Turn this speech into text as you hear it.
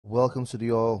Welcome to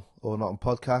the All or Nothing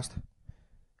podcast.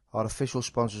 Our official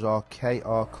sponsors are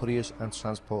KR Couriers and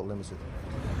Transport Limited.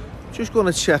 Just going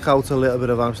to check out a little bit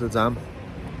of Amsterdam,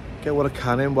 get what I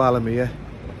can in while I'm here.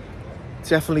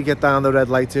 Definitely get down the red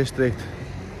light district,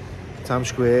 Times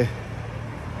Square,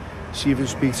 see if I can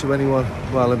speak to anyone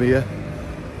while I'm here,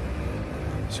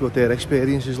 see what their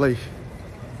experience is like.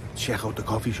 Check out the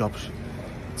coffee shops,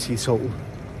 teetotal.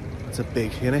 That's a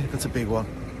big, innit? That's a big one.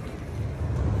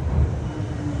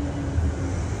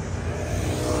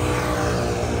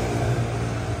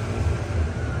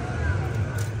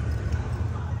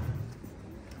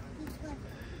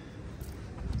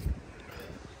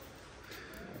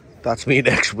 That's me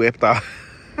next whip, that.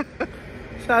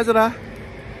 Size of that.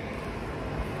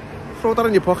 Throw that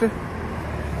in your pocket.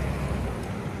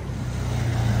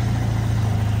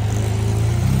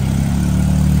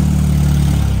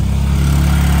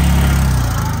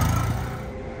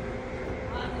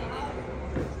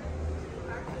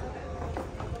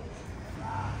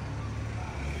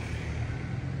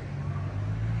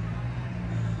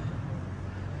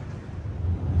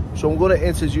 So I'm going to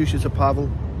introduce you to Pavel.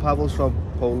 Pavel's from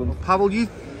Poland. Pavel, you've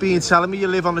been telling me you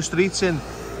live on the streets in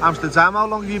Amsterdam. How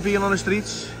long have you been on the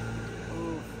streets?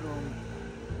 Oh,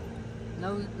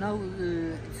 from now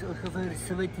it's over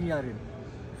 17 years.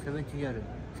 17 years.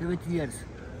 17 years.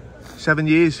 7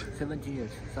 years? 17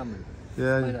 years, something.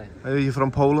 Yeah. Are you from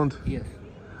Poland? Yes.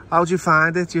 How do you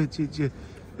find it?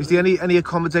 Is there any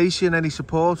accommodation, any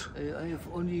support? I have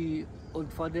only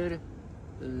old father,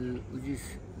 which is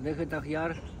 90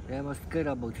 years. I must care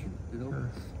about him, you know. Yeah.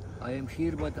 I am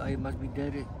here, but I must be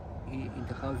there in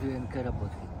the house and care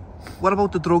about him. What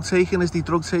about the drug taking? Is the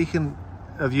drug taking?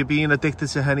 Have you been addicted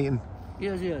to anything?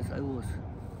 Yes, I was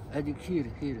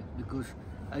addicted here because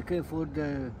I came for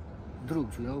the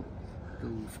drugs, you know,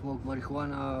 to smoke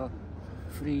marijuana,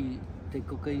 free, take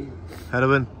cocaine.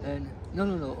 Heroin? And no,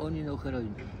 only no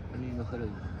heroin,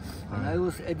 And I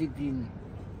was addicted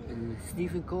in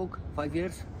sniffing coke 5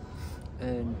 years.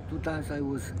 And 2 times I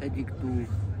was addicted to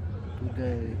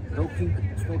the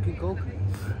smoking coke.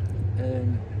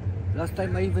 And last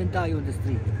time I even died on the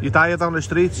street. You died on the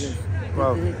streets? Yes.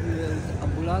 Wow. They take me with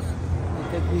ambulance.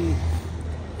 They take me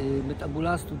with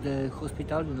ambulance to the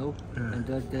hospital, you know. Yeah. And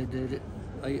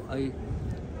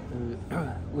I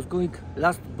was going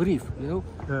last breath, you know.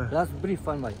 Yeah. Last breath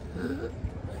on my.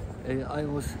 I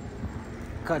was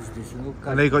catch this, you know.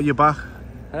 And they got you back?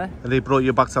 Huh? And they brought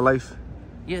you back to life?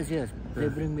 Yes. They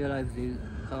bring me alive. They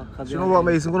do you know what,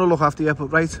 mate? I'm going to look after you, but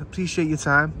right, appreciate your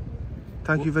time.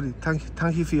 Thank you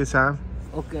for your time.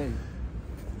 Okay.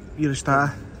 You're a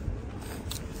star.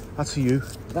 That's for you.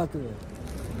 That's it.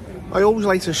 I always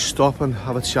like to stop and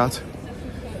have a chat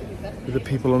with the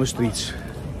people on the streets.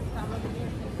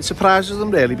 It surprises them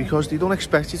really because they don't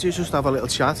expect you to just have a little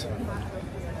chat.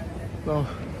 No,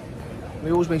 I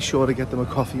always make sure to get them a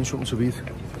coffee and something to eat.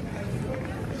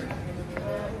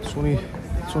 It's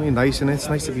only nice, isn't it? It's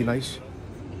nice to be nice.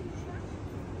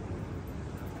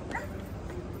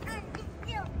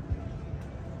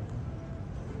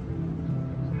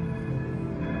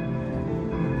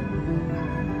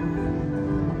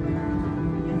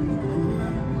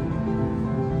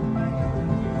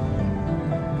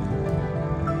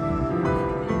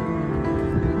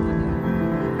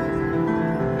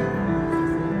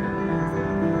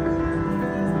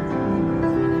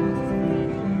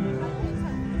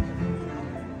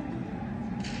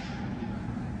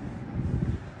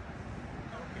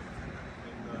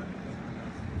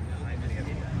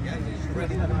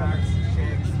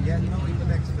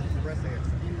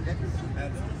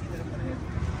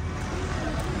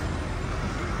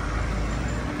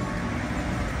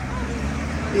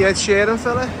 The Ed Sheeran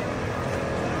fella.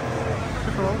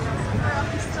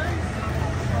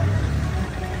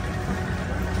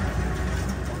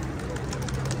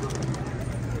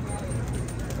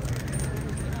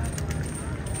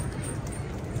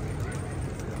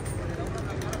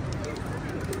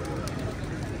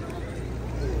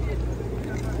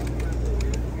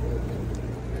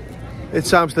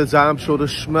 It's Amsterdam, so the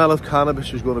smell of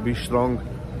cannabis is going to be strong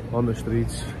on the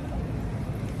streets.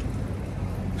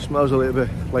 It smells a little bit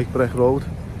like Breck Road,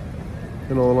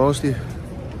 in all honesty.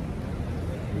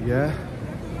 Yeah.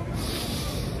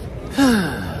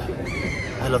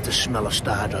 I love the smell of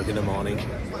Stardog in the morning.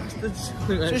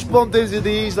 Just bumped into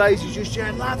these lads, he's just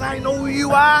saying, lad, I know who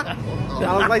you are.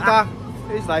 I was like that.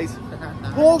 He's nice.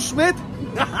 Paul Smith.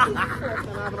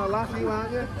 Having a laugh, you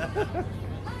aren't you?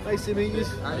 Nice to meet you.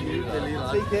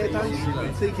 Take care,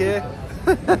 thanks. Take care.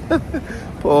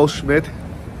 Paul Schmidt.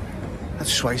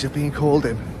 That's twice I've been called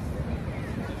in.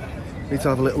 Need to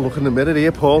have a little look in the mirror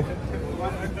here, Paul.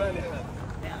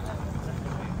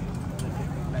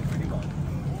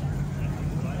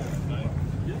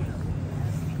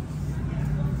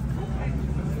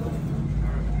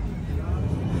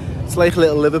 It's like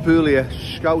little Liverpool here.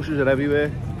 Scousers are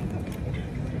everywhere.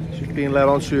 Just been let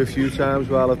onto a few times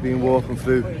while I've been walking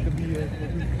through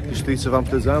the streets of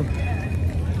Amsterdam.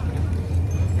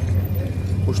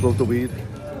 Must love the weed.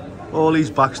 All these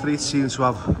back streets seem to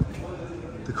have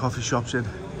the coffee shops in.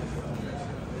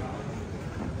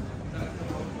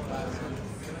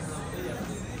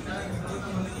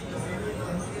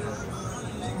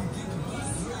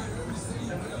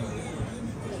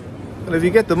 And if you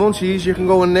get the munchies, you can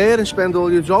go in there and spend all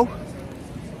your dough.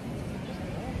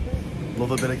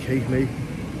 Love a bit of cake, mate.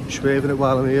 Swerving it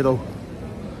while I'm here though.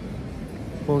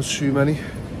 One's too many,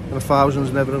 and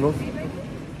 1,000's never enough.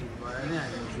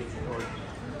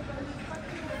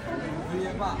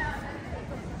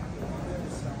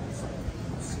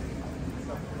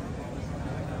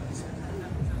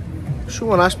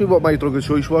 Someone asked me what my drug of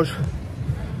choice was.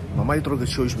 Well, my drug of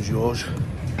choice was yours.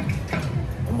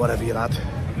 And whatever you had.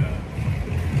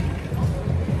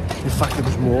 In fact, it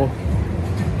was more.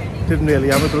 Didn't really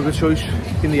have a drug of choice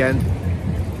in the end.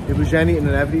 It was anything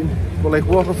and everything. But like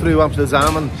walking through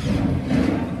Amsterdam and,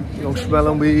 you know,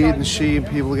 smelling weed and seeing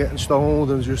people getting stoned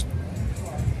and just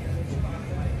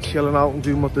chilling out and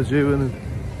doing what they're doing. And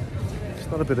it's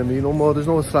not a bit of me no more. There's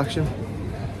no attraction.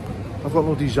 I've got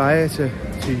no desire to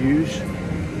use.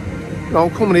 You know,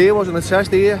 I'm coming here, wasn't a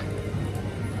test here.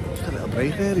 Just a little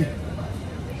break really.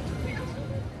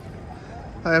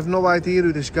 I have no idea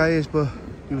who this guy is, but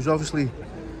he was obviously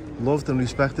loved and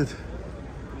respected.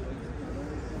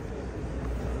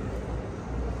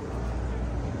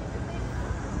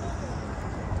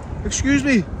 Excuse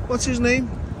me, what's his name?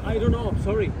 I don't know,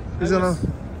 sorry.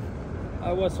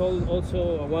 I was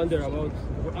also wonder about...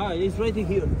 it's right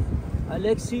here.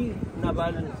 Alexei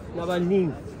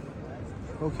Navalny.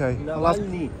 Okay,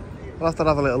 Navalny. I'll have to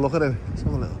have a little look at him. Let's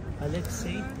have a little.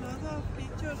 Alexei. Lot of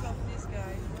pictures of this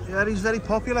guy. Yeah, he's very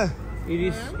popular. It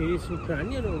is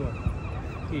Ukrainian or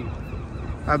what? He.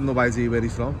 I have no idea where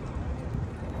he's from.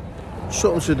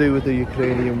 Something to do with the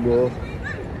Ukrainian war.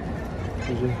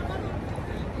 There's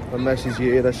a message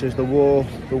here that says the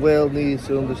world needs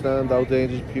to understand how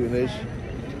dangerous Putin is.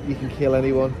 He can kill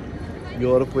anyone.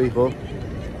 Europe, wake up.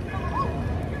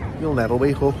 You'll never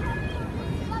wake up.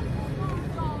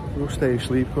 We'll stay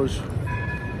asleep because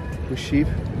we're sheep.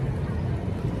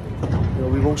 You know,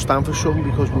 we won't stand for something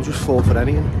because we'll just fall for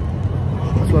anything.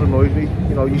 That's what annoys me.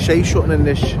 You know, you say something in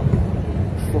this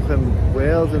fucking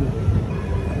world and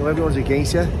you know, everyone's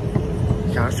against you.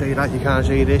 You can't say that, you can't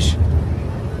say this.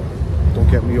 Don't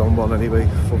get me on one anyway,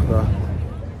 fuck that.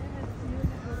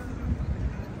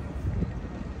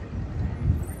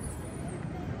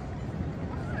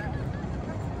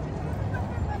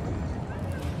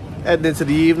 Heading into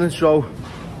the evening, so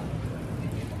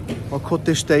I'll cut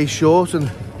this day short and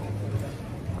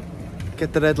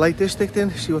get the red light district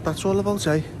in, see what that's all about,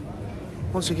 eh?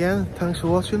 Once again, thanks for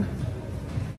watching.